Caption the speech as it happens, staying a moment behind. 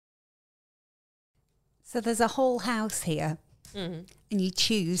So there's a whole house here, and you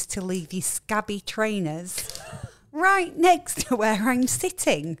choose to leave your scabby trainers right next to where I'm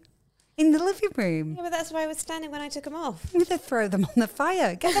sitting in the living room. Yeah, but that's where I was standing when I took them off. I'm going to throw them on the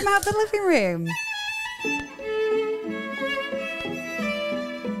fire. Get them out the living room.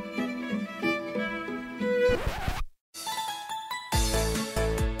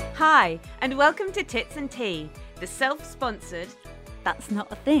 Hi, and welcome to Tits and Tea, the self-sponsored, That's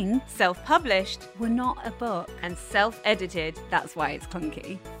not a thing. self-published, We're not a book. and self-edited That's why it's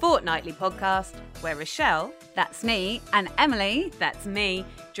clunky. fortnightly podcast where Rochelle, That's me, and Emily. that's me,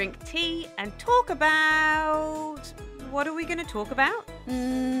 drink tea and talk about... What are we going to talk about?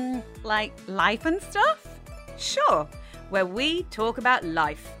 Like life and stuff? Sure, where we talk about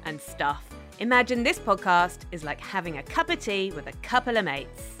life and stuff. Imagine this podcast is like having a cup of tea with a couple of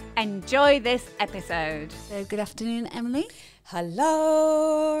mates. Enjoy this episode. So good afternoon, Emily.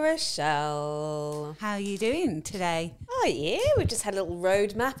 Hello, Rochelle. How are you doing today? Oh yeah, we just had a little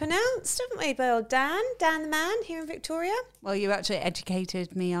road map announced, haven't we, by old Dan the man here in Victoria? Well, you actually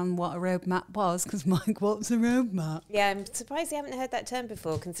educated me on what a roadmap was, because Mike, what's a roadmap? Yeah, I'm surprised you haven't heard that term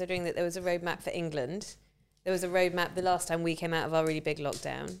before, considering that there was a road map for England. There was a road map the last time we came out of our really big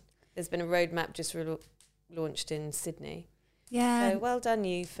lockdown. There's been a road map just launched in Sydney. Yeah. So well done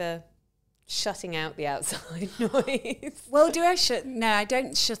you for shutting out the outside noise. Well, do I shut? No, I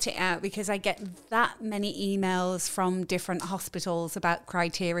don't shut it out because I get that many emails from different hospitals about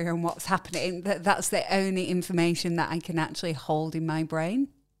criteria and what's happening. That's the only information that I can actually hold in my brain.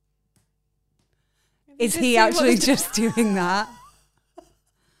 Is he actually just doing that?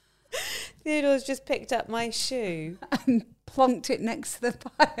 Theodore's just picked up my shoe And plonked it next to the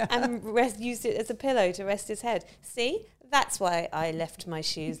fire. and used it as a pillow to rest his head. See, that's why I left my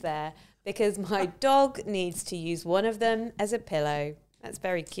shoes there, because my dog needs to use one of them as a pillow. That's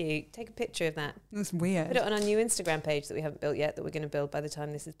very cute. Take a picture of that. That's weird. Put it on our new Instagram page that we haven't built yet, that we're going to build by the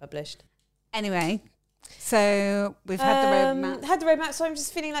time this is published. Anyway, so we've had the roadmap. Had the roadmap, so I'm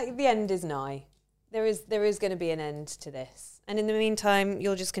just feeling like the end is nigh. There is going to be an end to this. And in the meantime,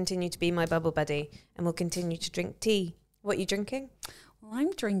 you'll just continue to be my bubble buddy, and we'll continue to drink tea. What are you drinking? Well,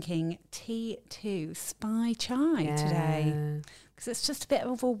 I'm drinking T2 Spy Chai today. Because it's just a bit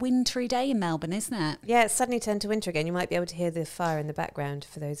of a wintry day in Melbourne, isn't it? Yeah, it's suddenly turned to winter again. You might be able to hear the fire in the background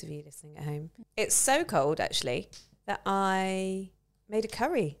for those of you listening at home. It's so cold, actually, that I made a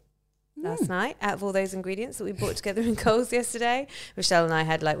curry last night out of all those ingredients that we brought together in Coles yesterday. Rochelle and I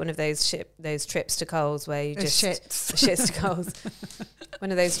had like one of those trips to Coles where you just... Shits to Coles.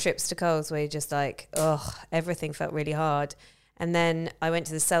 One of those trips to Coles where you just like, everything felt really hard. And then I went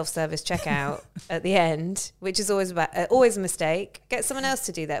to the self-service checkout at the end, which is always a mistake. Get someone else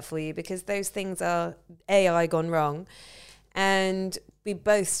to do that for you, because those things are AI gone wrong. And we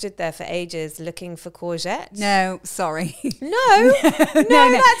both stood there for ages looking for courgette. No, sorry. No,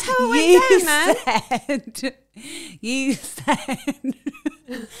 that's how it went down, man. You said,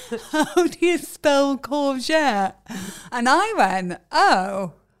 how do you spell courgette? And I went,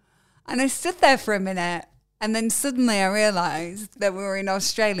 oh. And I stood there for a minute. And then suddenly I realised that we were in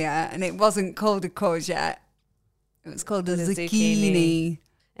Australia and it wasn't called a courgette. It was called a zucchini.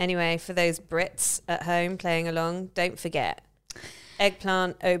 Anyway, for those Brits at home playing along, don't forget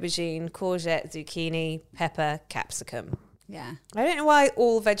eggplant, aubergine, courgette, zucchini, pepper, capsicum. Yeah. I don't know why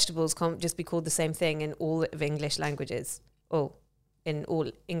all vegetables can't just be called the same thing in all of English languages. Or in all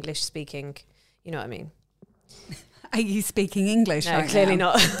English speaking, you know what I mean? Are you speaking English No, right clearly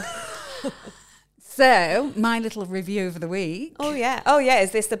now? not. So, my little review of the week. Oh, yeah.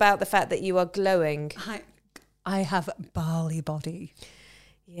 Is this about the fact that you are glowing? I have barley body.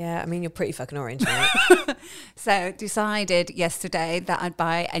 Yeah, I mean, you're pretty fucking orange, mate. So, decided yesterday that I'd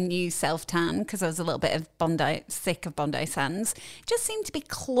buy a new self-tan because I was a little bit sick of Bondi Sands. It just seemed to be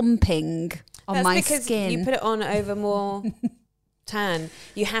clumping on my because skin. You put it on over more tan.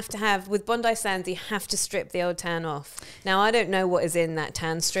 You have to have, with Bondi Sands, you have to strip the old tan off. Now, I don't know what is in that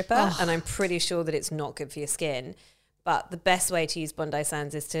tan stripper, and I'm pretty sure that it's not good for your skin. But the best way to use Bondi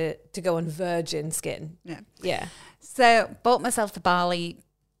Sands is to go on virgin skin. Yeah. So, bought myself the barley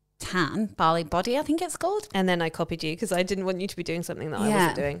body, I think it's called. And then I copied you because I didn't want you to be doing something that I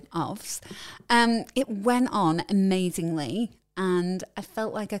wasn't doing. It went on amazingly, and I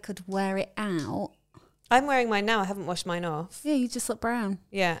felt like I could wear it out. I'm wearing mine now. I haven't washed mine off. Yeah, you just look brown.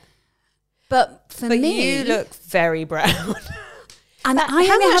 Yeah. But for me... you look very brown. And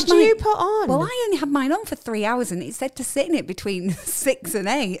how much do you put on? Well, I only had mine on for 3 hours, and it said to sit in it between 6 and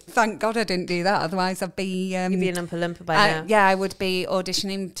 8. Thank God I didn't do that. Otherwise, I'd be... You'd be an Oompa Loompa by now. Yeah, I would be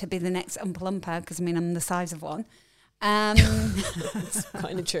auditioning to be the next Oompa Loompa, because, I mean, I'm the size of one. It's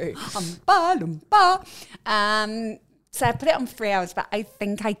kind of true. So I put it on 3 hours, but I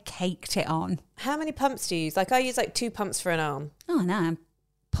think I caked it on. How many pumps do you use? Like I use like 2 pumps for an arm. Oh no,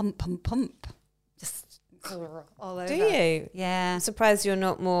 pump. Just all over. Do you? Yeah. I'm surprised you're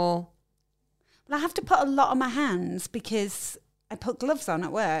not more. Well, I have to put a lot on my hands because I put gloves on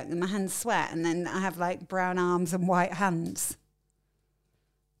at work and my hands sweat, and then I have like brown arms and white hands.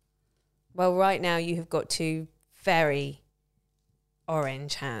 Well, right now you have got 2 very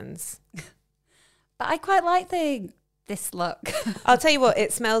orange hands. But I quite like this look. I'll tell you what,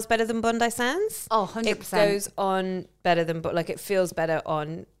 it smells better than Bondi Sands. Oh, 100%. It goes on better than, like it feels better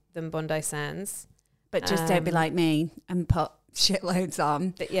on than Bondi Sands. But just don't be like me and put shitloads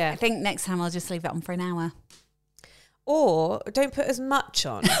on. But yeah. I think next time I'll just leave it on for an hour. Or don't put as much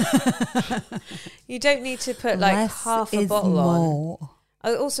on. You don't need to put like Less half a is bottle more. on.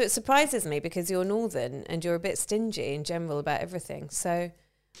 Also, it surprises me because you're northern and you're a bit stingy in general about everything. So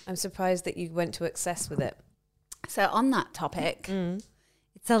I'm surprised that you went to excess with it. So on that topic,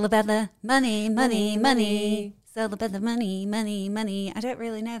 it's all about the money. It's all about the money. I don't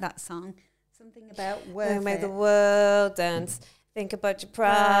really know that song. Something about worth Make it. the world dance. Think about your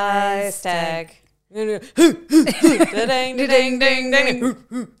price tag. Ding ding ding ding. Ding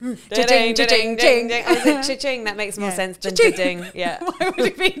ding ding ding. Oh, is it cha-ching? That makes more sense than ding. Yeah. Why would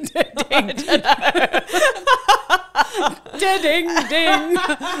it be ding? Ding ding.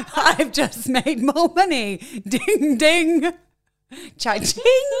 I've just made more money. Ding ding. Cha-ching.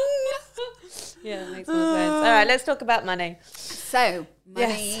 Yeah, that makes more sense. All right, let's talk about money. So,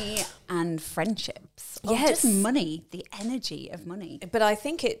 money and friendships. Or Yes. just money, the energy of money. But I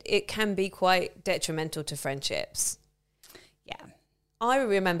think it can be quite detrimental to friendships. Yeah. I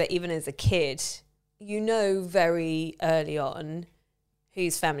remember even as a kid, you know very early on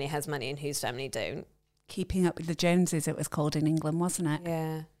whose family has money and whose family don't. Keeping Up with the Joneses, it was called in England, wasn't it?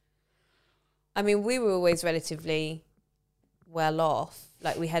 Yeah. I mean, we were always relatively well off.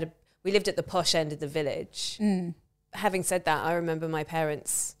 Like we lived at the posh end of the village. Having said that, I remember my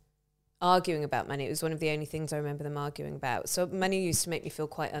parents arguing about money. It was one of the only things I remember them arguing about. So money used to make me feel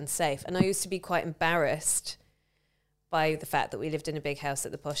quite unsafe. And I used to be quite embarrassed by the fact that we lived in a big house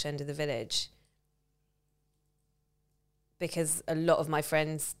at the posh end of the village. Because a lot of my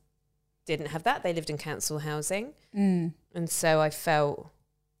friends didn't have that. They lived in council housing. And so I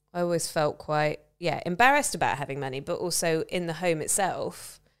always felt quite, embarrassed about having money, but also in the home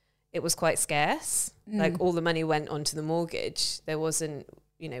itself, it was quite scarce. Like all the money went onto the mortgage. There wasn't,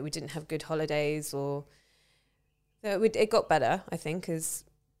 we didn't have good holidays or it got better, I think, as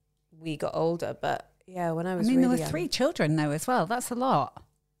we got older. But yeah, when I was really there were young, 3 children though as well. That's a lot.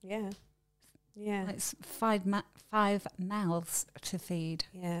 Yeah. Yeah. It's 5 mouths to feed.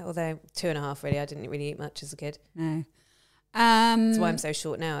 Yeah. Although 2.5 really, I didn't really eat much as a kid. No. That's why I'm so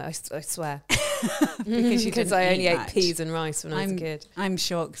short now. I swear. because I only ate peas and rice when I was a kid. I'm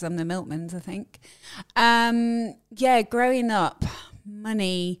short because I'm the Milkmans, I think. Growing up,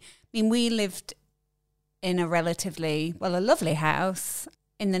 money. I mean, we lived in a lovely house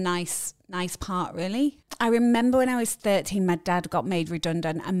in the nice part, really. I remember when I was 13, my dad got made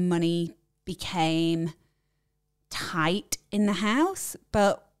redundant and money became tight in the house.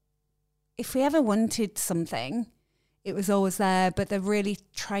 But if we ever wanted something, it was always there, but they really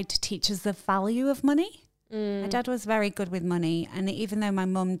tried to teach us the value of money. My dad was very good with money, and even though my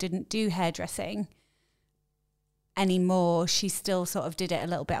mum didn't do hairdressing anymore, she still sort of did it a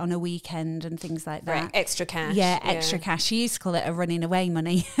little bit on a weekend and things like that. Right, extra cash. Yeah, extra cash. She used to call it a running away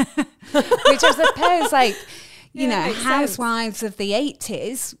money, which I suppose, like, housewives of the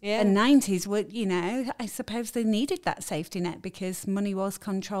 80s and 90s would, I suppose they needed that safety net because money was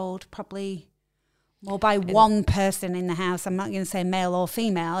controlled probably more by one person in the house. I'm not going to say male or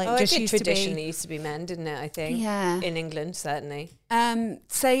female. It just traditionally used to be men, didn't it? I think. Yeah. In England, certainly. I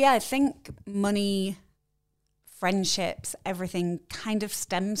think money, friendships, everything kind of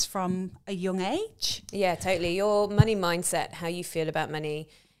stems from a young age. Yeah, totally. Your money mindset, how you feel about money,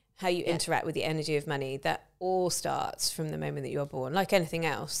 how you interact with the energy of money, that all starts from the moment that you're born. Like anything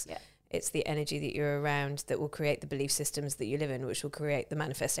else. Yeah. It's the energy that you're around that will create the belief systems that you live in, which will create the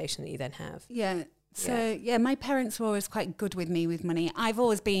manifestation that you then have. Yeah. So, my parents were always quite good with me with money. I've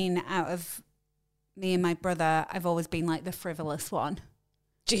always been, out of me and my brother, I've always been like the frivolous one.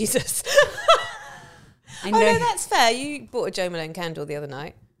 Jesus. I know. Oh, no, that's fair. You bought a Jo Malone candle the other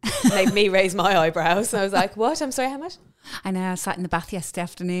night. Made me raise my eyebrows. I was like, what? I'm sorry, how much? I know. I sat in the bath yesterday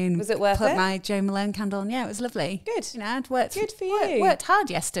afternoon. Was it worth put it? my Jo Malone candle on. Yeah, it was lovely. Good. I'd worked. Good for you. Worked hard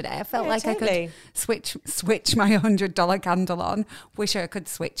yesterday. I felt like totally. I could switch my $100 candle on. Wish I could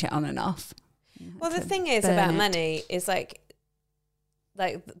switch it on and off. Well, the thing is about money is like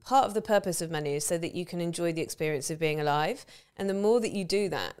part of the purpose of money is so that you can enjoy the experience of being alive. And the more that you do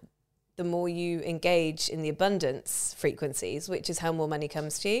that, the more you engage in the abundance frequencies, which is how more money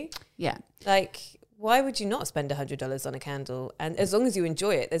comes to you. Yeah. Like, why would you not spend $100 on a candle? And as long as you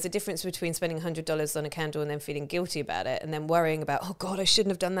enjoy it, there's a difference between spending $100 on a candle and then feeling guilty about it and then worrying about, oh God, I shouldn't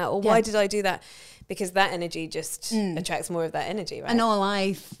have done that. Or why did I do that? Because that energy just attracts more of that energy, right? And all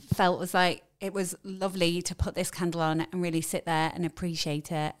I felt was like, it was lovely to put this candle on and really sit there and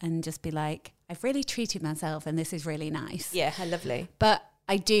appreciate it and just be like, I've really treated myself and this is really nice. Yeah, how lovely. But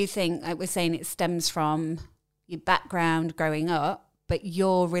I do think, like we're saying, it stems from your background growing up, but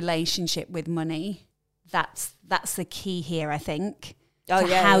your relationship with money, that's the key here, I think. Oh,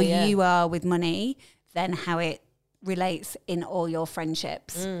 to how you are with money, then how it relates in all your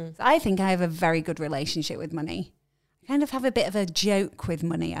friendships. So I think I have a very good relationship with money. I kind of have a bit of a joke with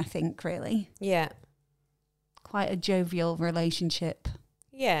money, I think, really. Yeah. Quite a jovial relationship.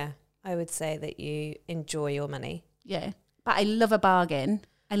 Yeah, I would say that you enjoy your money. Yeah. But I love a bargain.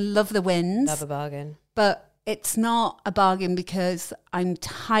 I love the wins. Love a bargain. But it's not a bargain because I'm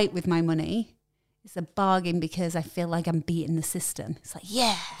tight with my money. It's a bargain because I feel like I'm beating the system. It's like,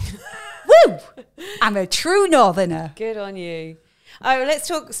 yeah, woo! I'm a true northerner. Good on you. All right, well, let's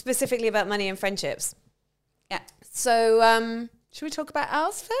talk specifically about money and friendships. Yeah. So, should we talk about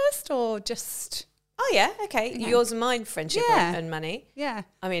ours first or just... Oh, yeah, okay. Yours and mine, friendship and money. Yeah.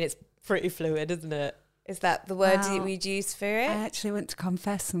 I mean, it's pretty fluid, isn't it? Is that the word that we'd use for it? I actually went to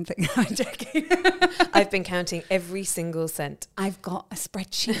confess something. I'm joking. I've been counting every single cent. I've got a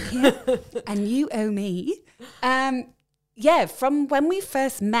spreadsheet here and you owe me. Yeah, from when we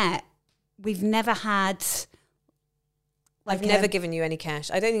first met, we've never had... I've never given you any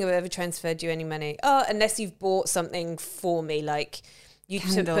cash. I don't think I've ever transferred you any money. Oh, unless you've bought something for me, like... You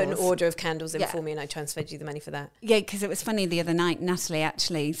put an order of candles in for me and I transferred you the money for that. Yeah, because it was funny the other night, Natalie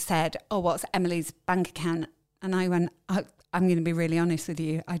actually said, oh, what's Emily's bank account? And I went, I'm going to be really honest with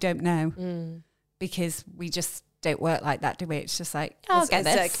you. I don't know. Because we just don't work like that, do we? It's just like, I'll get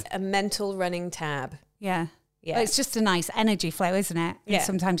this. It's like a mental running tab. Yeah. Yeah. Well, it's just a nice energy flow, isn't it? And yeah.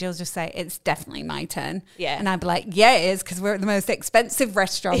 sometimes you'll just say, it's definitely my turn. Yeah. And I'd be like, yeah, it is, because we're at the most expensive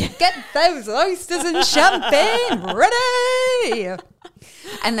restaurant. Get those oysters and champagne ready.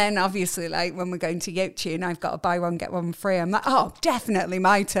 And then obviously, like when we're going to Yochi and I've got to buy one, get one free, I'm like, oh, definitely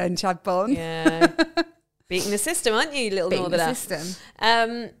my turn, Chadbourne. Yeah. Beating the system, aren't you, little Beating northerner? the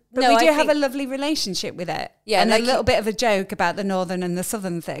system. But we do have a lovely relationship with it. Yeah. And like a little bit of a joke about the northern and the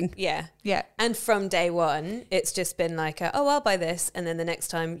southern thing. Yeah. Yeah. And from day one, it's just been like, I'll buy this. And then the next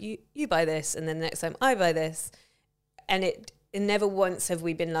time you buy this. And then the next time I buy this. And it never once have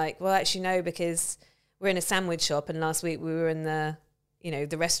we been like, well, actually, no, because we're in a sandwich shop. And last week we were in the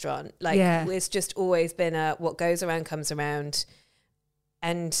restaurant. Like, it's just always been what goes around comes around.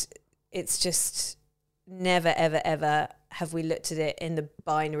 And it's just never, ever, ever have we looked at it in the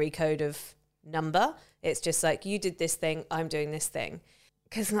binary code of number. It's just like, you did this thing, I'm doing this thing.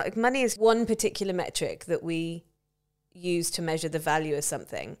 Because like, money is one particular metric that we use to measure the value of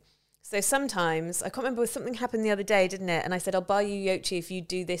something. So sometimes, I can't remember, something happened the other day, didn't it? And I said, I'll buy you Yochi if you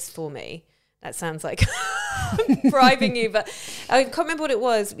do this for me. That sounds like bribing you, but I can't remember what it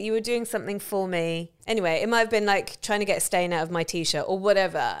was. You were doing something for me. Anyway, it might have been like trying to get a stain out of my T-shirt or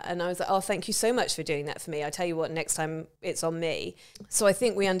whatever. And I was like, oh, thank you so much for doing that for me. I tell you what, next time it's on me. So I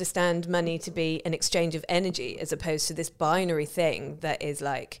think we understand money to be an exchange of energy as opposed to this binary thing that is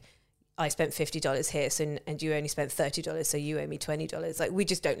like, I spent $50 here, and you only spent $30, so you owe me $20. Like, we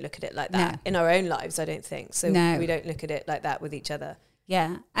just don't look at it like that in our own lives, I don't think. So we don't look at it like that with each other.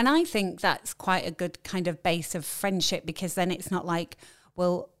 Yeah. And I think that's quite a good kind of base of friendship, because then it's not like,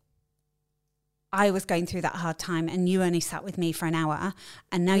 well, I was going through that hard time and you only sat with me for an hour,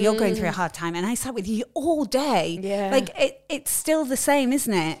 and now you're going through a hard time and I sat with you all day. Yeah. Like it's still the same,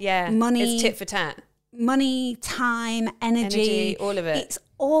 isn't it? Yeah. Money. It's tit for tat. Money, time, energy. All of it. It's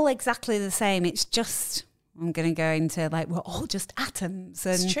all exactly the same. It's just, I'm going to go into like, we're all just atoms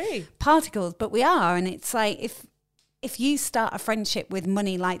and particles, but we are. And it's like, if you start a friendship with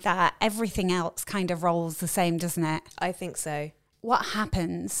money like that, everything else kind of rolls the same, doesn't it? I think so. What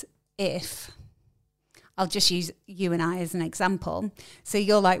happens if, I'll just use you and I as an example. So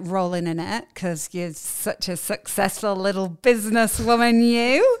you're like rolling in it because you're such a successful little businesswoman,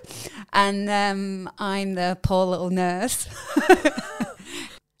 you. And I'm the poor little nurse.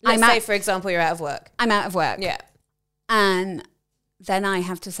 Let's say, for example, you're out of work. I'm out of work. Yeah. And then I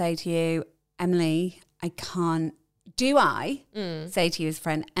have to say to you, Emily, I can't. Do I say to you as a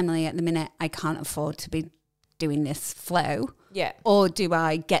friend, Emily, at the minute, I can't afford to be doing this flow? Yeah. Or do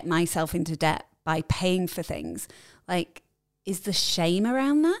I get myself into debt by paying for things. Like, is the shame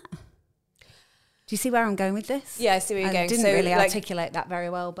around that? Do you see where I'm going with this? Yeah, I see where you're going. I didn't really articulate that very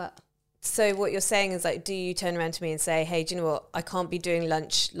well, but... So what you're saying is, like, do you turn around to me and say, hey, do you know what? I can't be doing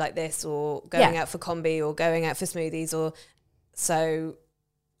lunch like this, or going out for combi, or going out for smoothies, or so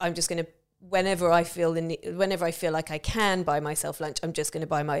I'm just going to, whenever I feel like I can buy myself lunch, I'm just going to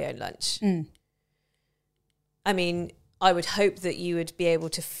buy my own lunch. I mean, I would hope that you would be able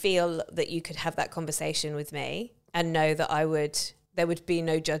to feel that you could have that conversation with me and know that there would be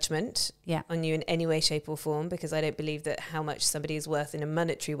no judgment on you in any way, shape or form, because I don't believe that how much somebody is worth in a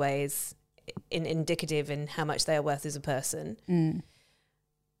monetary way is indicative in how much they are worth as a person.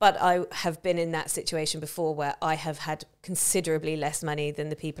 But I have been in that situation before where I have had considerably less money than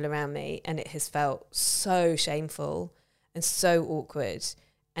the people around me, and it has felt so shameful and so awkward.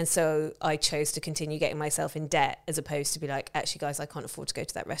 And so I chose to continue getting myself in debt, as opposed to be like, actually, guys, I can't afford to go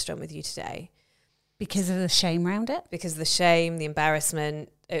to that restaurant with you today. Because of the shame around it? Because of the shame, the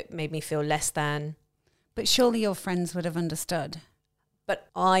embarrassment, it made me feel less than. But surely your friends would have understood. But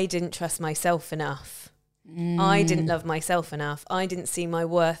I didn't trust myself enough. I didn't love myself enough. I didn't see my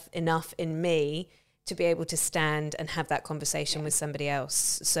worth enough in me to be able to stand and have that conversation with somebody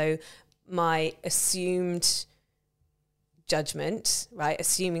else. So my assumed judgment, right,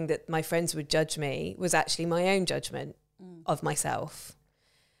 assuming that my friends would judge me, was actually my own judgment of myself.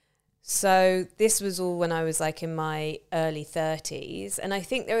 So this was all when I was like in my early 30s. And I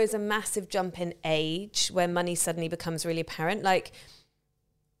think there is a massive jump in age where money suddenly becomes really apparent. Like,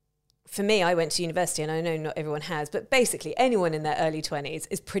 for me, I went to university, and I know not everyone has, but basically anyone in their early 20s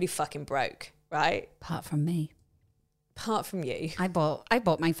is pretty fucking broke, right? Apart from me. Apart from you. I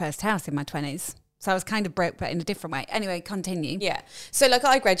bought my first house in my 20s. So I was kind of broke, but in a different way. Anyway, continue. Yeah. So like,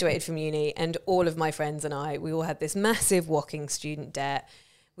 I graduated from uni, and all of my friends and I, we all had this massive whopping student debt.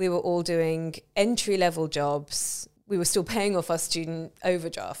 We were all doing entry-level jobs. We were still paying off our student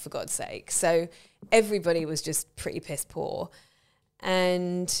overdraft, for God's sake. So everybody was just pretty piss poor.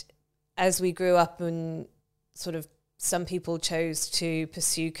 And as we grew up, and sort of, some people chose to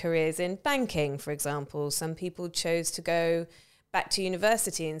pursue careers in banking, for example. Some people chose to go back to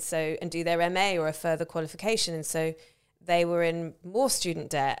university and do their MA or a further qualification. And so they were in more student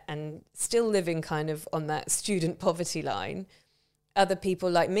debt and still living kind of on that student poverty line. Other people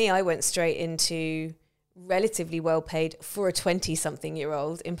like me, I went straight into relatively well-paid, for a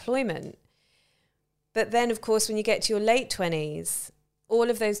 20-something-year-old, employment. But then, of course, when you get to your late 20s, all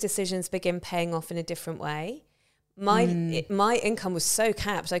of those decisions begin paying off in a different way. My income was so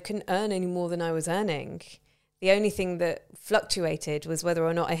capped, I couldn't earn any more than I was earning. The only thing that fluctuated was whether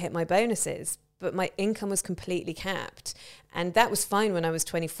or not I hit my bonuses. But my income was completely capped. And that was fine when I was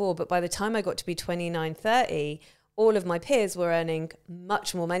 24. But by the time I got to be 29, 30, all of my peers were earning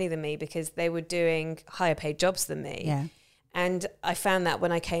much more money than me, because they were doing higher paid jobs than me. Yeah. And I found that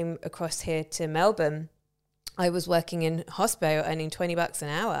when I came across here to Melbourne, I was working in hospo, earning $20 an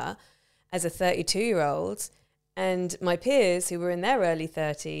hour as a 32-year-old. And my peers, who were in their early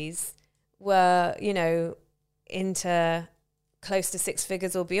 30s, were, you know, into close to six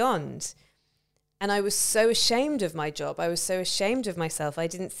figures or beyond. And I was so ashamed of my job. I was so ashamed of myself. I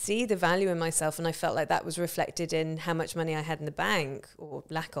didn't see the value in myself. And I felt like that was reflected in how much money I had in the bank, or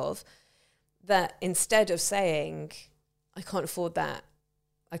lack of, that instead of saying, I can't afford that,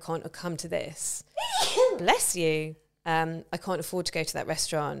 I can't come to this, bless you, I can't afford to go to that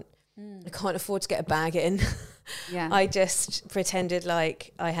restaurant, I can't afford to get a bag in. I just pretended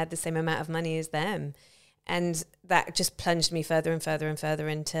like I had the same amount of money as them. And that just plunged me further and further and further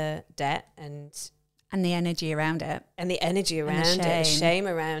into debt, and the energy around it. And the energy around it, the shame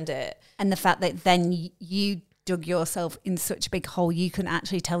around it. And the fact that then you dug yourself in such a big hole, you couldn't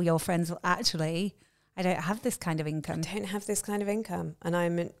actually tell your friends, well, actually, I don't have this kind of income. I don't have this kind of income. And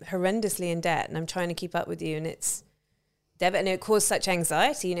I'm horrendously in debt, and I'm trying to keep up with you. And it's debit, and it caused such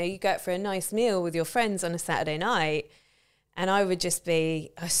anxiety. You know, you go out for a nice meal with your friends on a Saturday night, and I would just be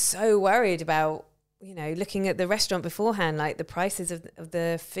so worried about, you know, looking at the restaurant beforehand, like the prices of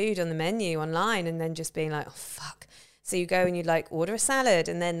the food on the menu online, and then just being like, oh, fuck. So you go and you like order a salad,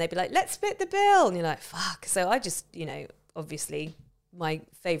 and then they'd be like, let's split the bill. And you're like, fuck. So I just, you know, obviously my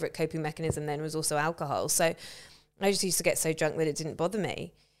favorite coping mechanism then was also alcohol. So I just used to get so drunk that it didn't bother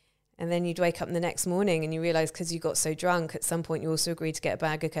me. And then you'd wake up the next morning and you realize, because you got so drunk, at some point you also agreed to get a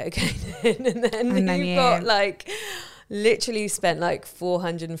bag of cocaine in, and then you got like, literally spent like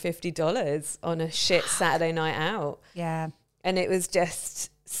 $450 on a shit Saturday night out. Yeah. And it was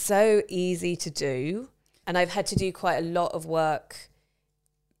just so easy to do. And I've had to do quite a lot of work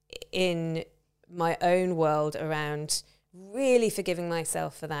in my own world around really forgiving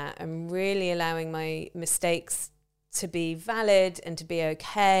myself for that and really allowing my mistakes to be valid and to be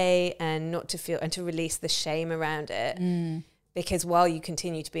okay and not to feel, and to release the shame around it. Because while you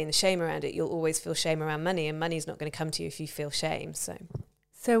continue to be in the shame around it, you'll always feel shame around money, and money's not going to come to you if you feel shame.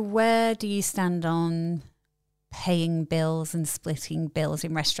 So where do you stand on paying bills and splitting bills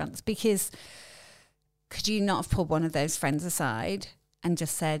in restaurants? Because could you not have pulled one of those friends aside and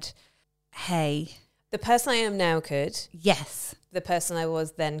just said, hey... The person I am now could. Yes. The person I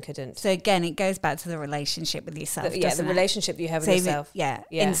was then couldn't. So again, it goes back to the relationship with yourself. The relationship you have with yourself. Yeah.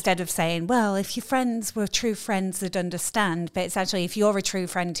 Instead of saying, well, if your friends were true friends, they'd understand. But it's actually, if you're a true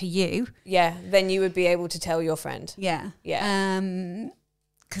friend to you. Yeah. Then you would be able to tell your friend. Yeah. Yeah.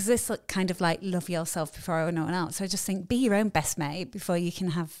 Because this kind of like love yourself before anyone else. So I just think be your own best mate before you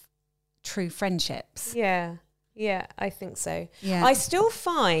can have true friendships. Yeah. Yeah, I think so. Yeah. I still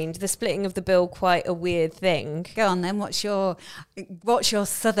find the splitting of the bill quite a weird thing. Go on then. What's your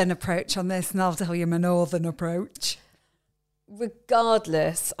southern approach on this? And I'll tell you my northern approach.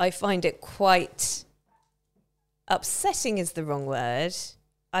 Regardless, I find it quite upsetting is the wrong word.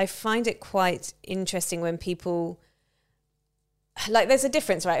 I find it quite interesting when people, like, there's a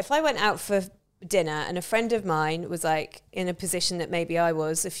difference, right? If I went out for dinner and a friend of mine was like in a position that maybe I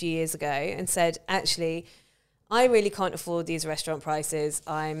was a few years ago and said, actually, I really can't afford these restaurant prices.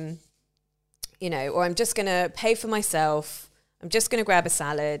 Or I'm just going to pay for myself. I'm just going to grab a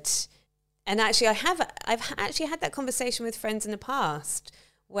salad. And actually, I've actually had that conversation with friends in the past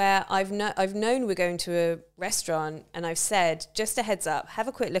where I've known we're going to a restaurant and I've said, just a heads up, have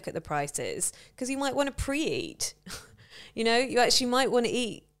a quick look at the prices because you might want to pre-eat. You actually might want to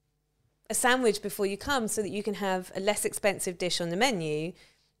eat a sandwich before you come so that you can have a less expensive dish on the menu.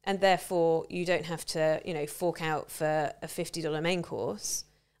 And therefore, you don't have to, fork out for a $50 main course.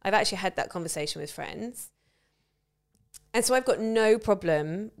 I've actually had that conversation with friends. And so I've got no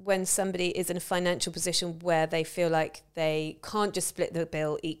problem when somebody is in a financial position where they feel like they can't just split the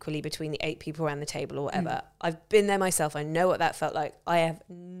bill equally between the 8 people around the table or whatever. I've been there myself. I know what that felt like. I have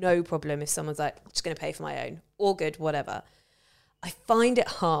no problem if someone's like, I'm just going to pay for my own. All good, whatever. I find it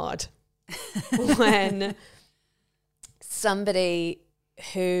hard when somebody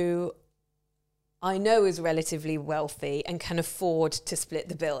who I know is relatively wealthy and can afford to split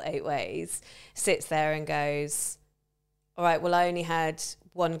the bill 8 ways, sits there and goes, all right, well, I only had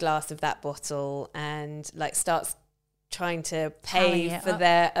 1 glass of that bottle, and like starts trying to pay for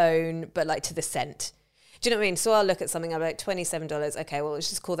their own, but like to the cent. Do you know what I mean? So I'll look at something, I'm like, $27. Okay, well, let's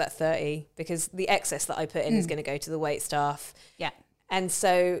just call that 30 because the excess that I put in is going to go to the wait staff. Yeah. And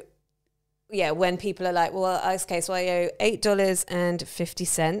so... yeah, when people are like, well, okay, so I owe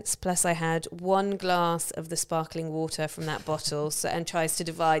 $8.50 plus I had 1 glass of the sparkling water from that bottle, and tries to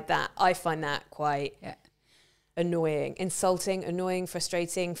divide that. I find that quite annoying, insulting, annoying,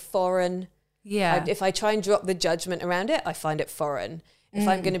 frustrating, foreign. Yeah. If I try and drop the judgment around it, I find it foreign. If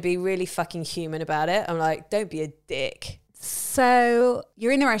I'm going to be really fucking human about it, I'm like, don't be a dick. So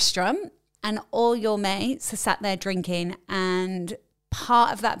you're in a restaurant and all your mates are sat there drinking, and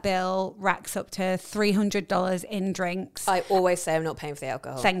part of that bill racks up to $300 in drinks. I always say I'm not paying for the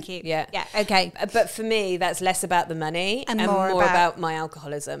alcohol. Thank you. Yeah. Yeah. Okay. But for me, that's less about the money and more about my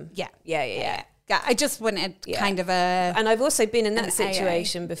alcoholism. Yeah. Yeah. I just wanted kind of a... And I've also been in that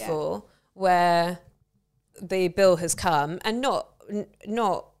situation before where the bill has come, and not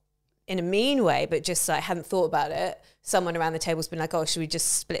in a mean way, but just like, I hadn't thought about it. Someone around the table's been like, oh, should we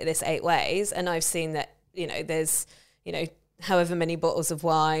just split this 8 ways? And I've seen that, there's, however many bottles of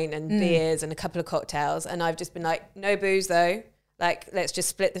wine and beers and a couple of cocktails. And I've just been like, no booze though. Like, let's just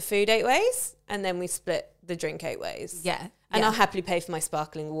split the food 8 ways. And then we split the drink 8 ways. Yeah. And I'll happily pay for my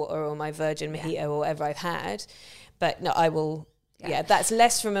sparkling water or my virgin mojito or whatever I've had. But no, I will. Yeah, that's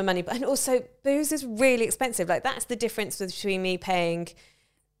less from a money. And also booze is really expensive. Like, that's the difference between me paying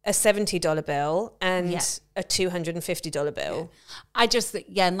a $70 bill and a $250 bill. I just,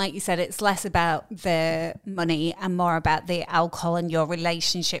 and like you said, it's less about the money and more about the alcohol and your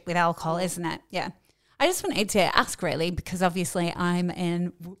relationship with alcohol, isn't it? Yeah. I just wanted to ask, really, because obviously I'm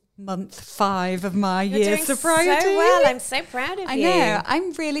in month 5 of my year sobriety. So well, I'm so proud of you. I know,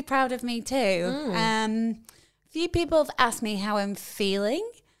 I'm really proud of me too. Few people have asked me how I'm feeling,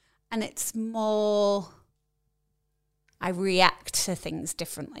 and it's more... I react to things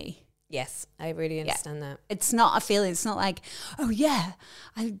differently. Yes, I really understand that. It's not a feeling. It's not like, oh yeah,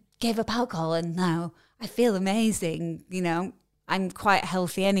 I gave up alcohol and now I feel amazing. I'm quite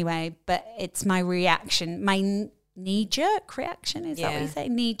healthy anyway, but it's my reaction. My knee-jerk reaction, is that what you say?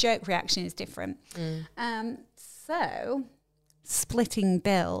 Knee-jerk reaction is different. So, splitting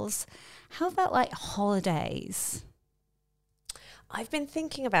bills. How about like holidays? I've been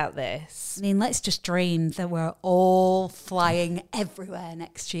thinking about this. I mean, let's just dream that we're all flying everywhere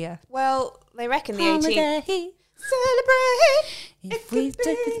next year. Well, they reckon the 18th. Holiday, Celebrate. if we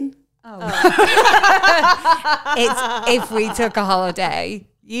took it's if we took a holiday.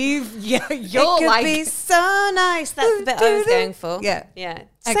 You're It could like be so nice. That's the bit I was going for. Yeah. Yeah.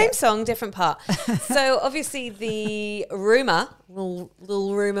 Okay. Same song, different part. So obviously the rumour,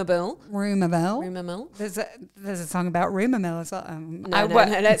 little rumour mill. Rumour mill. Rumour mill. There's a song about rumour mill as well. No,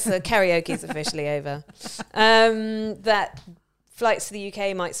 that's the karaoke's officially over. That flights to the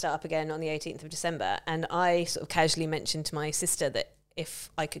UK might start up again on the 18th of December. And I sort of casually mentioned to my sister that if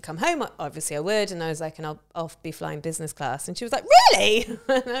I could come home, obviously I would. And I was like, and I'll be flying business class. And she was like, really?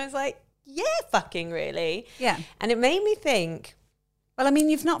 And I was like, yeah, fucking really. Yeah. And it made me think, Well, I mean,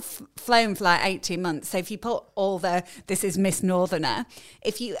 you've not flown for like 18 months. So if you put this is Miss Northerner,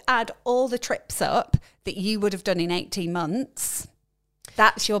 if you add all the trips up that you would have done in 18 months,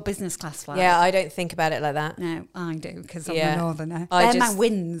 that's your business class flight. yeah, I don't think about it like that. No, I do because I'm Yeah. a Northerner. I They're my just-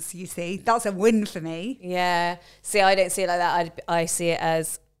 wins, you see. That's a win for me. Yeah. See, I don't see it like that. I see it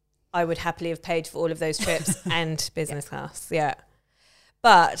as I would happily have paid for all of those trips and business class. Yeah.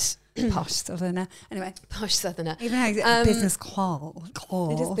 But Posh Southerner. Anyway, posh Southerner. even though it's business class.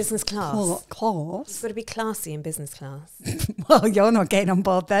 It is business class. Class. You've got to be classy in business class. Well, you're not getting on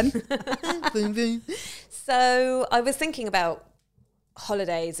board then. So I was thinking about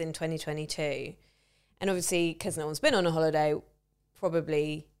holidays in 2022. And obviously, because no one's been on a holiday,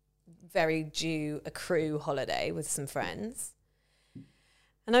 probably very due a crew holiday with some friends.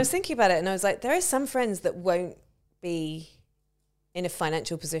 And I was thinking about it and I was like, there are some friends that won't be in a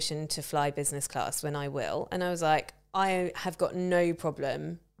financial position to fly business class when I will. And I was like, I have got no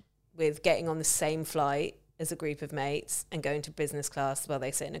problem with getting on the same flight as a group of mates and going to business class while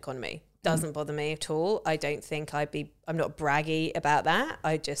they sit in economy. Doesn't bother me at all. I don't think I'm not braggy about that.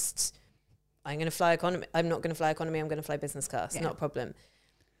 I'm going to fly economy. I'm not going to fly economy. I'm going to fly business class. Yeah. Not a problem.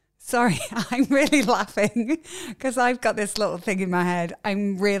 Sorry, I'm really laughing because I've got this little thing in my head.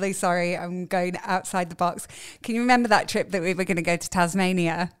 I'm really sorry. I'm going outside the box. Can you remember that trip that we were going to go to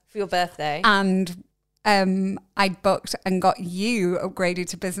Tasmania? For your birthday. And I booked and got you upgraded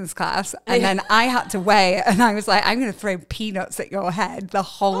to business class. And then I had to wait. And I was like, I'm going to throw peanuts at your head the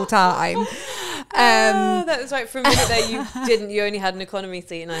whole time. That was right. For a minute there, you didn't. You only had an economy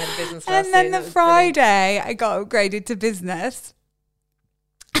seat and I had a business class And then seat. the That was brilliant. Friday, I got upgraded to business.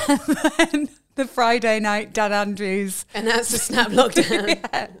 And then the Friday night, Dan Andrews. And that's the snap lockdown.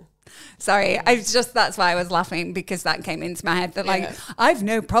 Yeah. Sorry, that's why I was laughing because that came into my head that Yeah. I've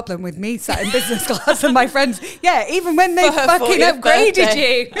no problem with me sat in business class and my friends, yeah, even when they For her fucking 40th upgraded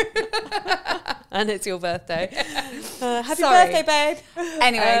birthday. you. And it's your birthday. Happy Sorry. birthday, babe.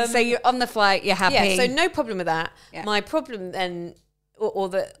 Anyway, so you're on the flight, you're happy. Yeah, so no problem with that. Yeah. My problem then, or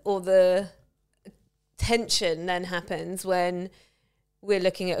the tension then happens when we're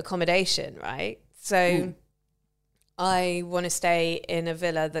looking at accommodation, right? So I want to stay in a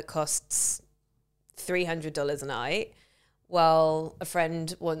villa that costs $300 a night, while a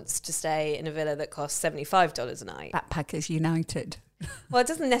friend wants to stay in a villa that costs $75 a night. Backpackers United. Well, it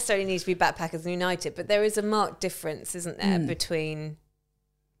doesn't necessarily need to be Backpackers United, but there is a marked difference, isn't there, between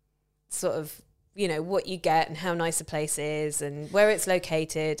sort of, you know, what you get and how nice a place is and where it's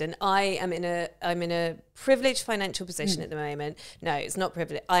located. And I'm in a privileged financial position at the moment. No, it's not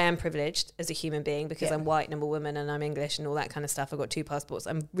privileged. I am privileged as a human being because I'm white and I'm a woman and I'm English and all that kind of stuff. I've got 2 passports.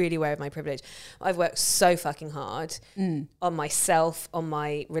 I'm really aware of my privilege. I've worked so fucking hard on myself, on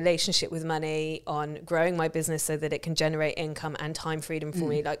my relationship with money, on growing my business so that it can generate income and time freedom for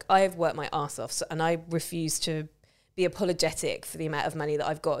me. Like, I have worked my ass off, and I refuse to be apologetic for the amount of money that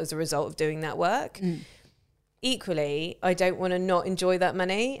I've got as a result of doing that work. Equally, I don't want to not enjoy that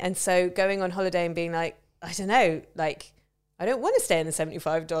money. And so going on holiday and being like, I don't know, like, I don't want to stay in the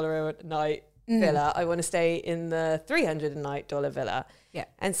 $75 a night villa. I want to stay in the $300 a night villa. Yeah.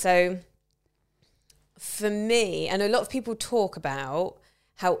 And so for me, and a lot of people talk about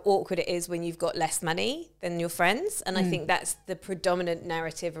how awkward it is when you've got less money than your friends. And I think that's the predominant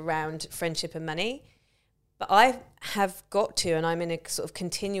narrative around friendship and money. But I have got to, and I'm in a sort of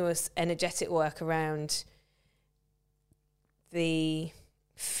continuous energetic work around the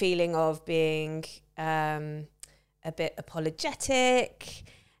feeling of being a bit apologetic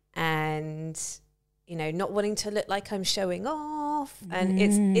and, you know, not wanting to look like I'm showing off. And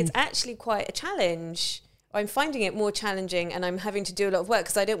it's actually quite a challenge. I'm finding it more challenging, and I'm having to do a lot of work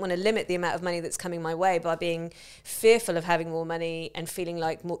because I don't want to limit the amount of money that's coming my way by being fearful of having more money and feeling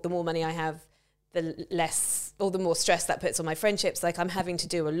like the more money I have, the less all the more stress that puts on my friendships. Like I'm having to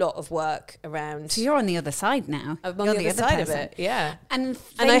do a lot of work around. So you're on the other side now. I'm on the other side of it, yeah. And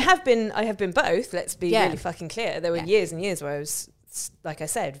I have been both. Let's be really fucking clear. There were years and years where I was, like I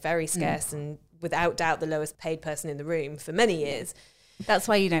said, very scarce and without doubt the lowest paid person in the room for many years. That's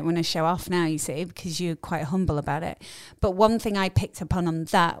why you don't want to show off now, you see, because you're quite humble about it. But one thing I picked up on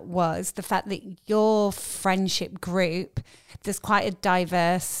that was the fact that your friendship group, there's quite a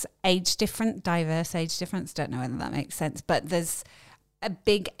diverse age difference. Don't know whether that makes sense, but there's a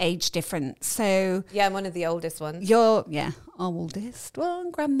big age difference. So yeah, I'm one of the oldest ones. You're oldest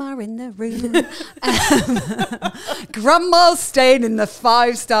one, grandma in the room. Grandma's staying in the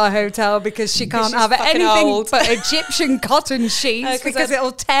 5-star hotel because she can't have anything but Egyptian cotton sheets because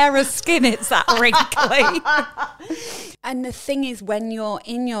it'll tear her skin. It's that wrinkly. And the thing is, when you're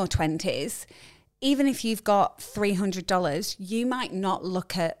in your 20s, even if you've got $300, you might not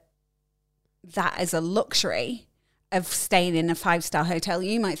look at that as a luxury of staying in a 5-star hotel.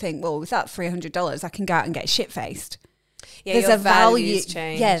 You might think, well, with that $300, I can go out and get shit-faced. Yeah, there's a value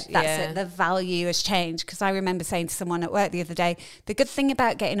change. Yeah, that's it. The value has changed. Because I remember saying to someone at work the other day, the good thing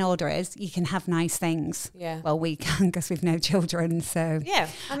about getting older is you can have nice things. Yeah. Well, we can because we've no children. So yeah,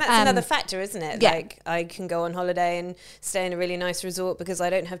 and that's another factor, isn't it? Yeah. Like I can go on holiday and stay in a really nice resort because I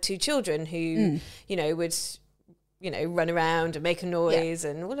don't have 2 children who, would run around and make a noise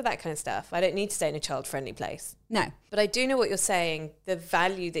and all of that kind of stuff. I don't need to stay in a child-friendly place. No. But I do know what you're saying. The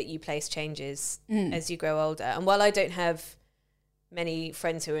value that you place changes as you grow older. And while I don't have many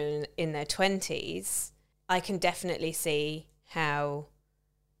friends who are in their 20s, I can definitely see how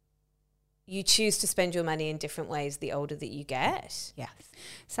you choose to spend your money in different ways the older that you get. Yes.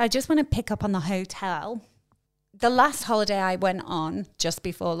 So I just want to pick up on the hotel. The last holiday I went on just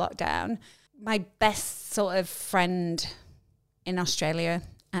before lockdown, my best sort of friend in Australia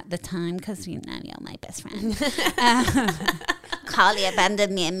at the time, because you're my best friend, Carly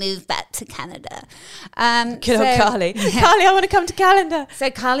abandoned me and moved back to Canada. Good old Carly. Yeah. Carly, I want to come to Canada. So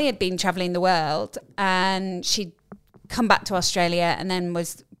Carly had been travelling the world and she'd come back to Australia and then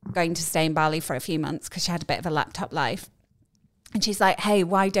was going to stay in Bali for a few months because she had a bit of a laptop life. And she's like, hey,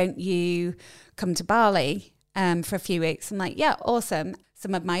 why don't you come to Bali for a few weeks? I'm like, yeah, awesome.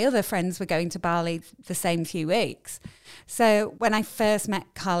 Some of my other friends were going to Bali the same few weeks. So when I first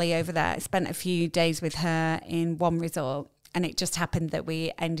met Carly over there, I spent a few days with her in one resort, and it just happened that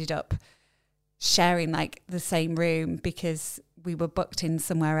we ended up sharing like the same room because we were booked in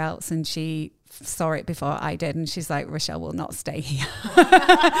somewhere else, and she saw it before I did, and she's like, Rochelle will not stay here.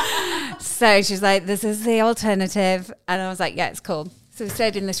 So she's like, this is the alternative. And I was like, yeah, it's cool. So we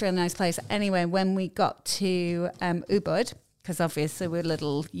stayed in this really nice place. Anyway, when we got to Ubud, because obviously we're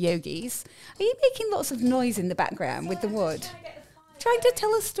little yogis. Are you making lots of noise in the background with the wood? Trying to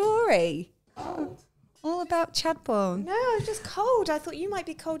tell a story. All about Chadbourne. No, I was just cold. I thought you might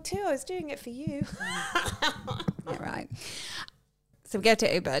be cold too. I was doing it for you. Yeah, right. So we go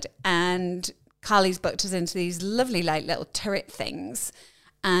to Ubud and Carly's booked us into these lovely like little turret things.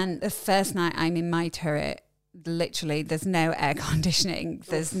 And the first night I'm in my turret, literally there's no air conditioning,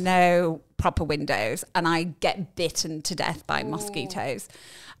 there's no proper windows, and I get bitten to death by mosquitoes.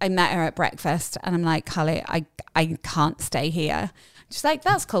 I met her at breakfast and I'm like, Carly, I can't stay here. She's like,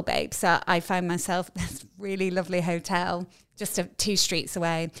 that's cool, babe. So I found myself this really lovely hotel just 2 streets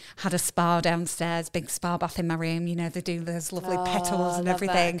away, had a spa downstairs, big spa bath in my room. You know, they do those lovely petals and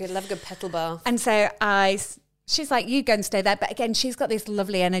everything. Love a good petal bath. And so she's like, you go and stay there. But again, she's got this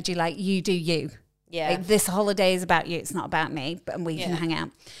lovely energy, like, you do you. Yeah. Like, this holiday is about you. It's not about me, but we can hang out.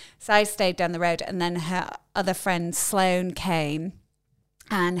 So I stayed down the road, and then her other friend, Sloane, came,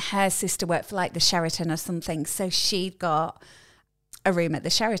 and her sister worked for like the Sheraton or something. So she'd got a room at the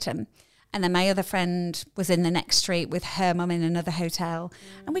Sheraton. And then my other friend was in the next street with her mum in another hotel.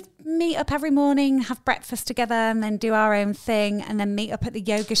 And we'd meet up every morning, have breakfast together, and then do our own thing, and then meet up at the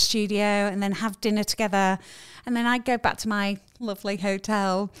yoga studio, and then have dinner together. And then I'd go back to my lovely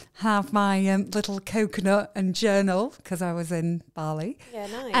hotel, have my little coconut and journal, because I was in Bali. Yeah,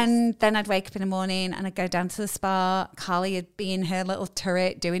 nice. And then I'd wake up in the morning and I'd go down to the spa. Carly would be in her little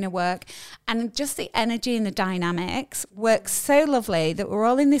turret doing her work. And just the energy and the dynamics worked so lovely that we're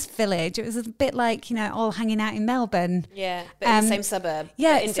all in this village. It was a bit like, you know, all hanging out in Melbourne. Yeah, but in the same suburb.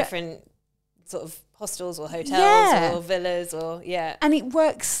 Yeah. But in different sort of hostels or hotels or villas or, And it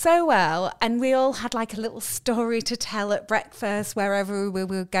worked so well. And we all had like a little story to tell at breakfast, wherever we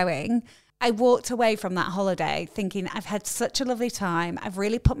were going. I walked away from that holiday thinking, I've had such a lovely time. I've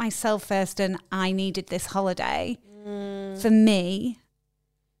really put myself first and I needed this holiday for me.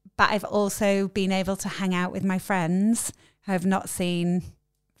 But I've also been able to hang out with my friends who I've not seen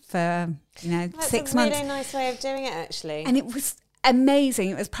for, That's 6 a months. really nice way of doing it, actually. And it was amazing.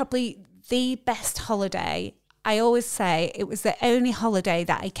 It was probably the best holiday. I always say it was the only holiday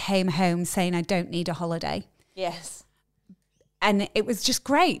that I came home saying I don't need a holiday. Yes. And it was just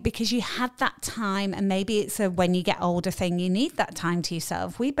great because you had that time, and maybe it's a when you get older thing, you need that time to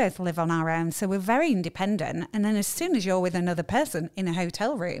yourself. We both live on our own, so we're very independent. And then as soon as you're with another person in a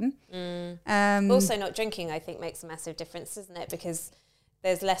hotel room. Also, not drinking, I think, makes a massive difference, doesn't it? Because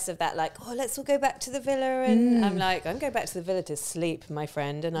there's less of that, like, oh, let's all go back to the villa. And I'm like, I'm going back to the villa to sleep, my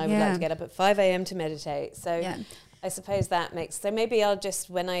friend. And I would like to get up at 5 a.m. to meditate. So I suppose that makes, so maybe I'll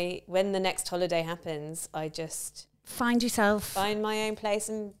just, when the next holiday happens, I just find yourself. Find my own place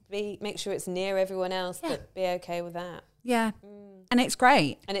and make sure it's near everyone else, but be okay with that. Yeah. And it's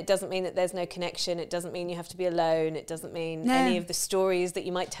great. And it doesn't mean that there's no connection. It doesn't mean you have to be alone. It doesn't mean any of the stories that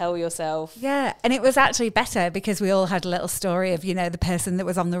you might tell yourself. Yeah. And it was actually better because we all had a little story of, the person that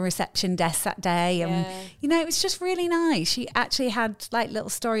was on the reception desk that day. And, it was just really nice. She actually had like little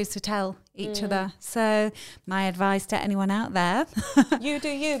stories to tell each other. So my advice to anyone out there. You do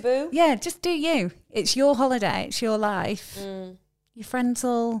you, boo. Yeah, just do you. It's your holiday. It's your life. Your friends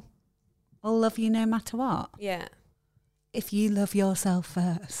will love you no matter what. Yeah. If you love yourself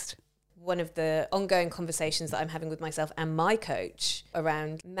first. One of the ongoing conversations that I'm having with myself and my coach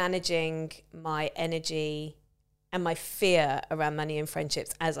around managing my energy and my fear around money and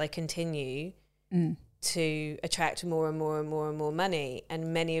friendships as I continue to attract more and more and more and more money.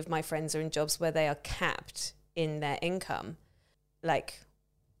 And many of my friends are in jobs where they are capped in their income. Like,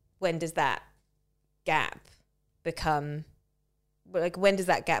 when does that gap become, like, when does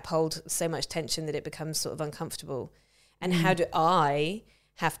that gap hold so much tension that it becomes sort of uncomfortable? And how do I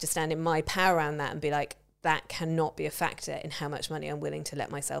have to stand in my power around that and be like, that cannot be a factor in how much money I'm willing to let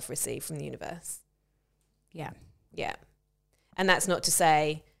myself receive from the universe? Yeah. Yeah. And that's not to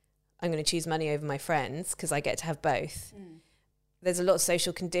say I'm going to choose money over my friends, because I get to have both. There's a lot of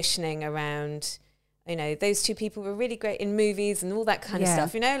social conditioning around, those two people were really great in movies and all that kind of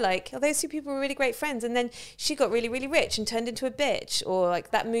stuff, like, oh, those two people were really great friends. And then she got really, really rich and turned into a bitch. Or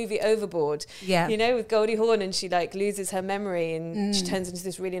like that movie Overboard, with Goldie Hawn, and she like loses her memory and she turns into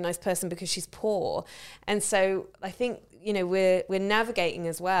this really nice person because she's poor. And so I think, we're navigating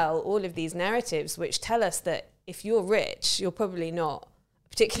as well all of these narratives which tell us that if you're rich, you're probably not a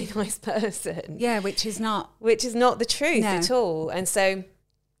particularly nice person. Yeah, which is not the truth at all. And so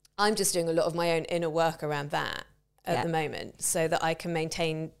I'm just doing a lot of my own inner work around that at the moment, so that I can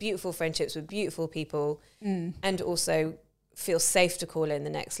maintain beautiful friendships with beautiful people and also feel safe to call in the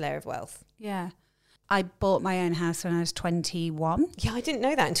next layer of wealth. Yeah. I bought my own house when I was 21. Yeah, I didn't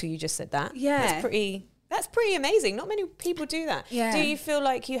know that until you just said that. Yeah. That's pretty amazing. Not many people do that. Yeah. Do you feel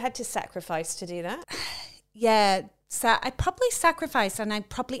like you had to sacrifice to do that? Yeah. So I probably sacrificed, and I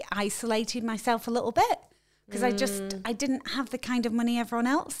probably isolated myself a little bit. Because I didn't have the kind of money everyone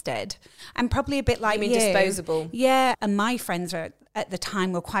else did. I'm probably a bit like you. Disposable. Yeah. And my friends at the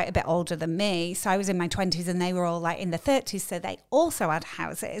time were quite a bit older than me. So I was in my 20s and they were all like in their 30s. So they also had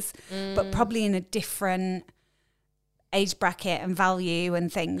houses, but probably in a different age bracket and value and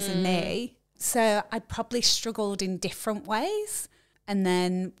things than me. So I probably struggled in different ways. And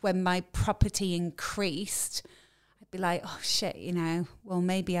then when my property increased, I'd be like, oh shit, well,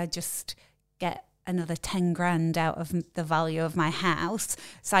 maybe I just get another 10 grand out of the value of my house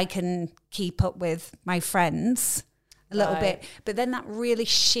so I can keep up with my friends a little bit. But then that really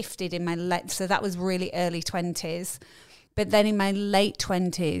shifted in my so that was really early 20s. But then in my late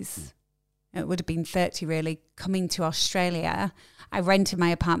 20s, it would have been 30 really, coming to Australia, I rented my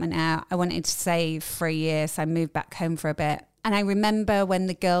apartment out. I wanted to save for a year, so I moved back home for a bit. And I remember when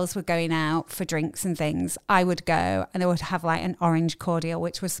the girls were going out for drinks and things, I would go and they would have like an orange cordial,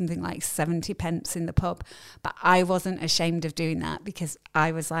 which was something like 70 pence in the pub. But I wasn't ashamed of doing that because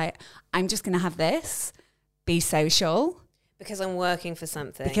I was like, I'm just going to have this, be social. Because I'm working for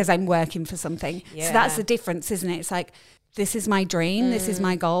something. Yeah. So that's the difference, isn't it? It's like, this is my dream, this is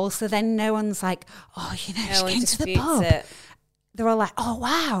my goal. So then no one's like, oh, she came to the pub. They're all like, oh,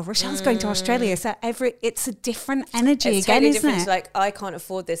 wow, Rochelle's going to Australia. So it's a different energy it's again, totally isn't different. it? Like, I can't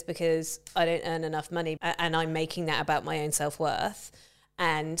afford this because I don't earn enough money and I'm making that about my own self-worth.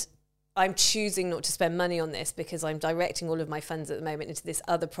 And I'm choosing not to spend money on this because I'm directing all of my funds at the moment into this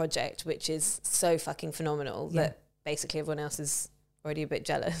other project, which is so fucking phenomenal that basically everyone else is already a bit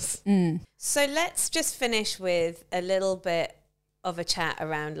jealous. So let's just finish with a little bit of a chat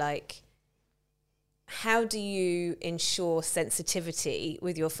around like, how do you ensure sensitivity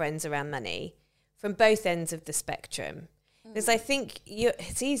with your friends around money from both ends of the spectrum? Because I think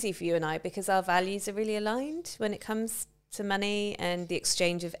it's easy for you and I because our values are really aligned when it comes to money and the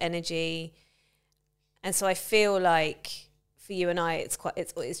exchange of energy. And so I feel like for you and I,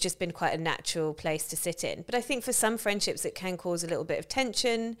 it's just been quite a natural place to sit in. But I think for some friendships, it can cause a little bit of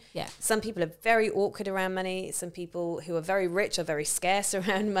tension. Yeah. Some people are very awkward around money. Some people who are very rich are very scarce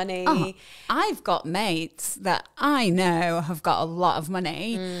around money. Oh, I've got mates that I know have got a lot of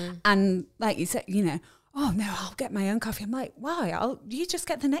money. And like you said, you know, oh no, I'll get my own coffee. I'm like, why? You just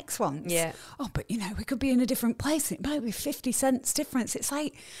get the next one. Yeah. Oh, but you know, we could be in a different place. It might be 50 cents difference. It's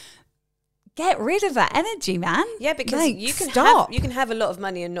like, get rid of that energy, man. Yeah, because like, you can stop. have a lot of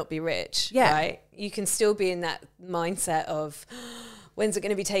money and not be rich. Yeah. Right? You can still be in that mindset of when's it going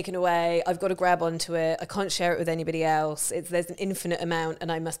to be taken away? I've got to grab onto it. I can't share it with anybody else. There's an infinite amount and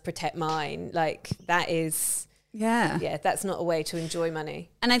I must protect mine. Like that is that's not a way to enjoy money.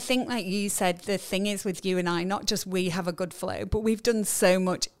 And I think, like you said, the thing is with you and I, not just we have a good flow, but we've done so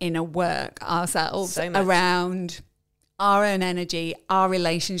much inner work ourselves around our own energy, our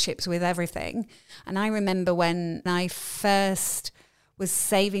relationships with everything. And I remember when I first was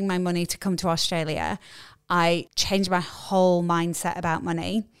saving my money to come to Australia, I changed my whole mindset about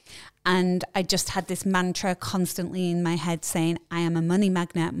money. And I just had this mantra constantly in my head saying, I am a money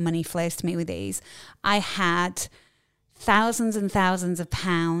magnet, money flows to me with ease. I had thousands and thousands of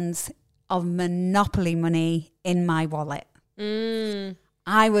pounds of monopoly money in my wallet.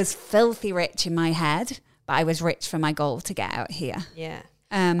 I was filthy rich in my head, but I was rich for my goal to get out here. Yeah.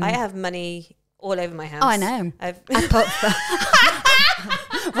 I have money all over my house. Oh, I know. I put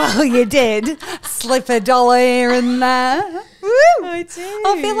well, you did. Slip a dollar here and there. Woo! I do.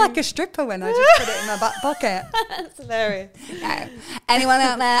 I feel like a stripper when I just put it in my back pocket. That's hilarious. No. Anyone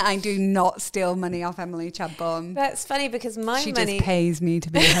out there, I do not steal money off Emily Chadbourne. That's funny because She money just pays me to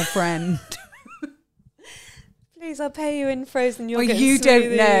be her friend. Please, I'll pay you in frozen yogurt. Well, you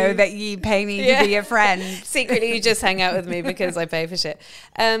don't know that you pay me to be your friend. Secretly, you just hang out with me because I pay for shit.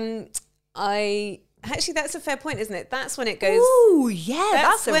 Actually, that's a fair point, isn't it? That's when it goes. Ooh, yeah,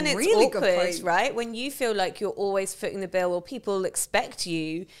 that's when a it's really awkward, good point. right? When you feel like you're always footing the bill, or people expect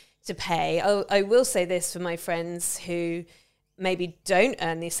you to pay. I will say this for my friends who maybe don't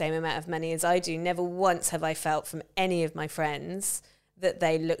earn the same amount of money as I do. Never once have I felt from any of my friends that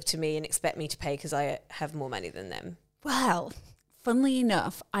they look to me and expect me to pay because I have more money than them. Well, funnily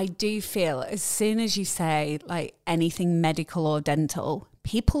enough, I do feel as soon as you say like anything medical or dental,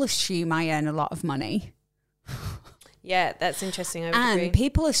 people assume I earn a lot of money. Yeah, that's interesting. I would agree. And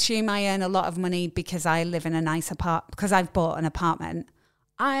people assume I earn a lot of money because I live in a nice apartment, because I've bought an apartment.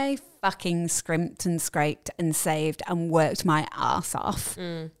 I fucking scrimped and scraped and saved and worked my ass off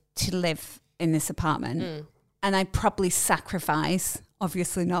to live in this apartment. And I probably sacrifice,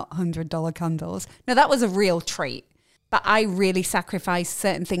 obviously not $100 candles. No, that was a real treat. But I really sacrifice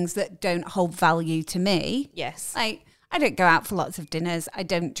certain things that don't hold value to me. Yes. Like, I don't go out for lots of dinners. I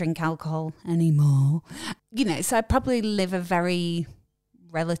don't drink alcohol anymore. You know, so I probably live a very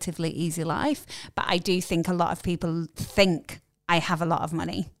relatively easy life. But I do think a lot of people think I have a lot of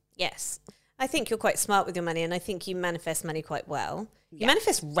money. Yes. I think you're quite smart with your money, and I think you manifest money quite well. You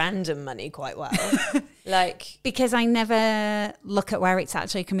manifest random money quite well. Because I never look at where it's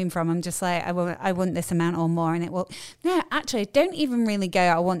actually coming from. I'm just like, I want this amount or more, and it will. No, actually, don't even really go,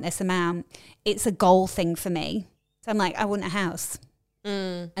 I want this amount. It's a goal thing for me. So I'm like, I want a house.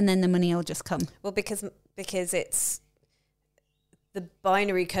 And then the money will just come. Well, because it's the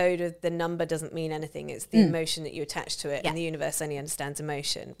binary code of the number doesn't mean anything. It's the emotion that you attach to it, and the universe only understands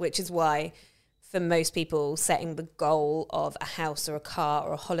emotion, which is why for most people setting the goal of a house or a car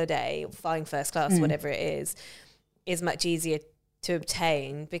or a holiday or flying first class, whatever it is much easier to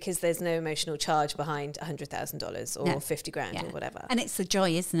obtain because there's no emotional charge behind $100,000 or 50 grand or whatever. And it's the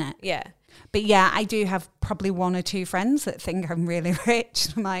joy, isn't it? Yeah. But yeah, I do have probably one or two friends that think I'm really rich.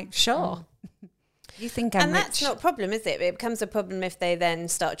 I'm like, sure. You think I'm rich. And that's not a problem, is it? It becomes a problem if they then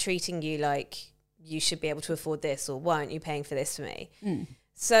start treating you like you should be able to afford this, or why aren't you paying for this for me?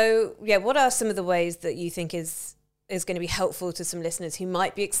 So, yeah, what are some of the ways that you think is going to be helpful to some listeners who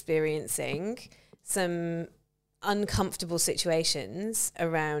might be experiencing some uncomfortable situations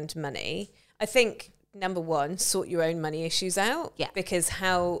around money? I think, number one, sort your own money issues out. Yeah. Because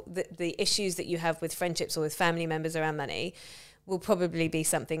how the issues that you have with friendships or with family members around money will probably be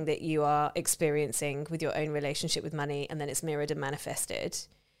something that you are experiencing with your own relationship with money, and then it's mirrored and manifested.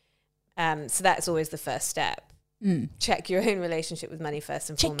 So that's always the first step. Check your own relationship with money first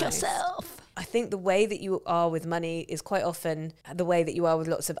and foremost. Check yourself. I think the way that you are with money is quite often the way that you are with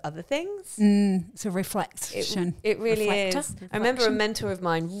lots of other things. It's a reflection. It really Reflector. is. I remember a mentor of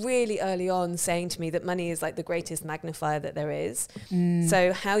mine really early on saying to me that money is like the greatest magnifier that there is.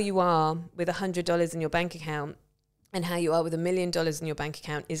 So how you are with $100 in your bank account and how you are with $1 million in your bank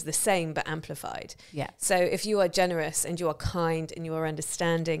account is the same but amplified. Yeah. So if you are generous and you are kind and you are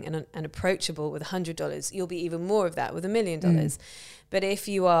understanding and approachable with $100, you'll be even more of that with $1 million. But if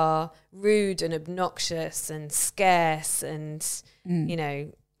you are rude and obnoxious and scarce and, you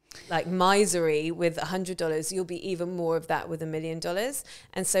know, like misery with $100, you'll be even more of that with $1 million.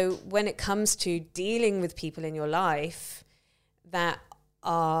 And so when it comes to dealing with people in your life that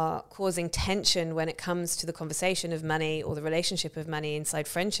are causing tension when it comes to the conversation of money or the relationship of money inside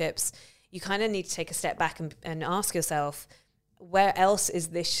friendships, you kind of need to take a step back and ask yourself, where else is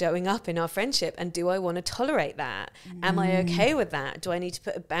this showing up in our friendship? And do I want to tolerate that? Am I okay with that? Do I need to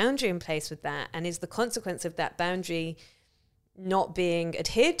put a boundary in place with that? And is the consequence of that boundary not being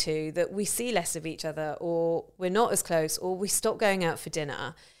adhered to that we see less of each other, or we're not as close, or we stop going out for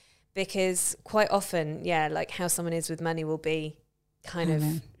dinner? Because quite often, like how someone is with money will be kind of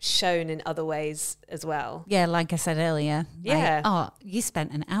shown in other ways as well. Yeah, like I said earlier. Yeah. Like, oh, you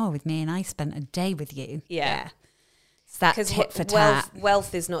spent an hour with me and I spent a day with you. Yeah. It's that tit for tat.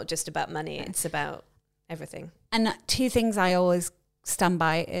 Wealth is not just about money, it's about everything. And two things I always stand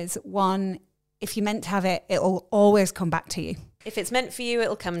by is, one, if you're meant to have it, it'll always come back to you. If it's meant for you,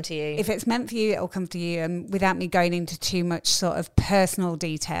 it'll come to you. If it's meant for you, it'll come to you. And without me going into too much sort of personal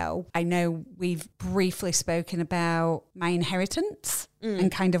detail, I know we've briefly spoken about my inheritance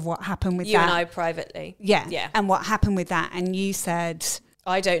and kind of what happened with that. You and I privately. Yeah. And what happened with that. And you said,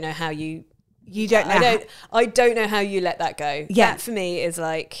 I don't know how you don't know. I don't know how you let that go. Yeah. That for me is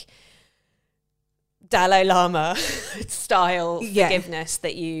like Dalai Lama style forgiveness,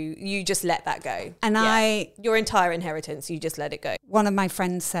 that you just let that go. And your entire inheritance, you just let it go. One of my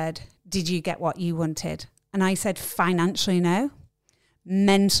friends said, did you get what you wanted? And I said, financially, no.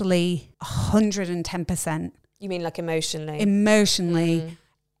 Mentally, 110%. You mean like emotionally? Emotionally,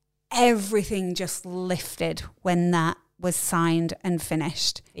 everything just lifted when that was signed and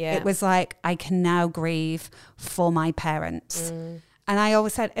finished. Yeah. It was like, I can now grieve for my parents. And I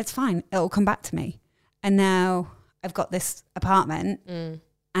always said, it's fine, it'll come back to me. And now I've got this apartment and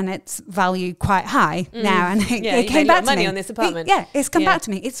it's valued quite high now. And it came back to me. Money on this apartment. It's come back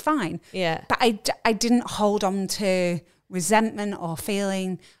to me. It's fine. Yeah. But I didn't hold on to resentment or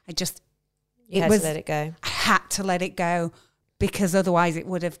feeling. You had to let it go. I had to let it go, because otherwise it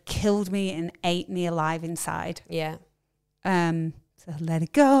would have killed me and ate me alive inside. Yeah. So let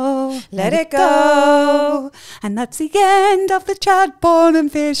it go, let it go. And that's the end of the Chadbourne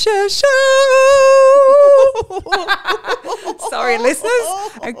and Fisher show. Sorry, listeners.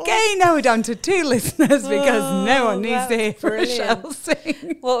 Okay, now we're down to 2 listeners because no one needs to hear Rochelle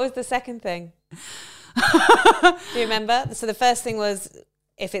sing. What was the second thing? Do you remember? So the first thing was,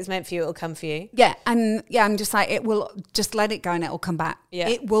 if it's meant for you, it'll come for you. Yeah, and I'm just like, it will, just let it go and it'll come back. Yeah.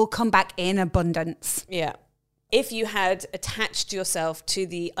 It will come back in abundance. Yeah. If you had attached yourself to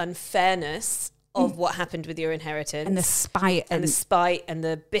the unfairness of what happened with your inheritance And the spite. and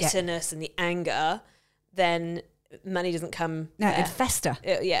the bitterness and the anger, then money doesn't come. No, it'd fester.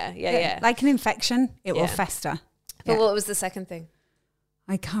 Yeah. Like an infection, it will fester. But what was the second thing?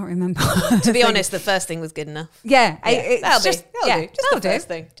 I can't remember. To be honest, the first thing was good enough. Yeah. That'll do. Just the first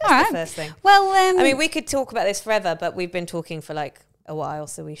thing. The first thing. Well, I mean, we could talk about this forever, but we've been talking for like a while,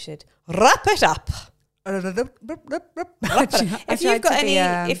 so we should wrap it up. If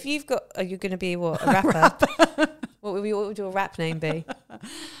you've got are you going to be what, a rapper? What would your rap name be?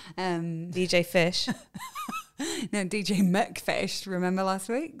 DJ Fish. No, DJ McFish. Remember last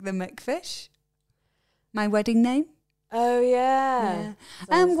week, the McFish? My wedding name. Oh yeah.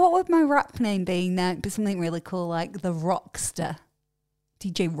 What would my rap name be? No, it'd be something really cool like the Rockster.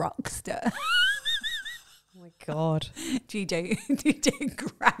 DJ Rockster. Oh my God. DJ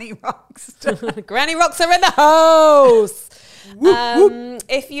Granny Rockster. Granny Rocks are in the house.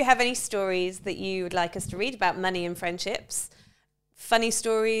 If you have any stories that you would like us to read about money and friendships, funny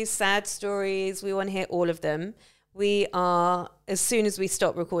stories, sad stories, we want to hear all of them. We are, as soon as we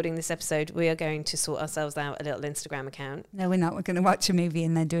stop recording this episode, we are going to sort ourselves out a little Instagram account. No, we're not. We're going to watch a movie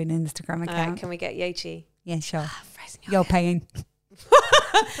and then do an Instagram account. Can we get Yechi? Yeah, sure. You're paying.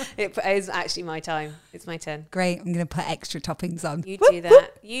 It is actually my time. It's my turn. Great. I'm going to put extra toppings on. You do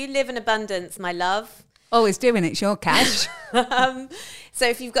that. You live in abundance, my love. Always doing it. It's your cash. So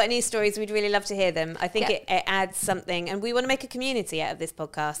if you've got any stories, we'd really love to hear them. I think it adds something, and we want to make a community out of this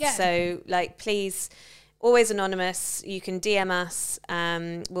podcast. Yeah. So please, always anonymous. You can DM us.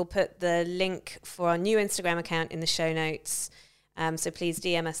 We'll put the link for our new Instagram account in the show notes. So please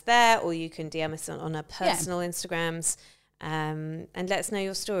DM us there, or you can DM us on our personal Instagrams. And let us know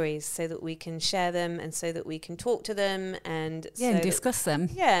your stories so that we can share them and so that we can talk to them and and discuss them.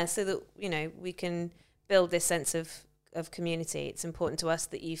 Yeah, so that, we can build this sense of community. It's important to us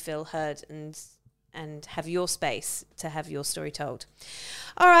that you feel heard and have your space to have your story told.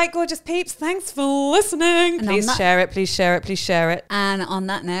 All right, gorgeous peeps, thanks for listening. And please share it, please share it, please share it. And on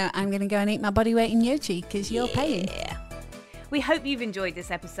that note, I'm going to go and eat my body weight in Yochi because you're paying. We hope you've enjoyed this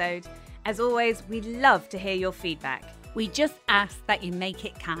episode. As always, we'd love to hear your feedback. We just ask that you make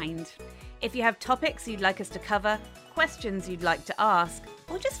it kind. If you have topics you'd like us to cover, questions you'd like to ask,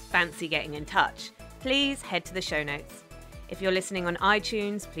 or just fancy getting in touch, please head to the show notes. If you're listening on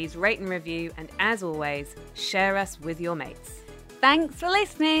iTunes, please rate and review, and as always, share us with your mates. Thanks for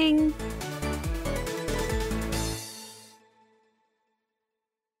listening.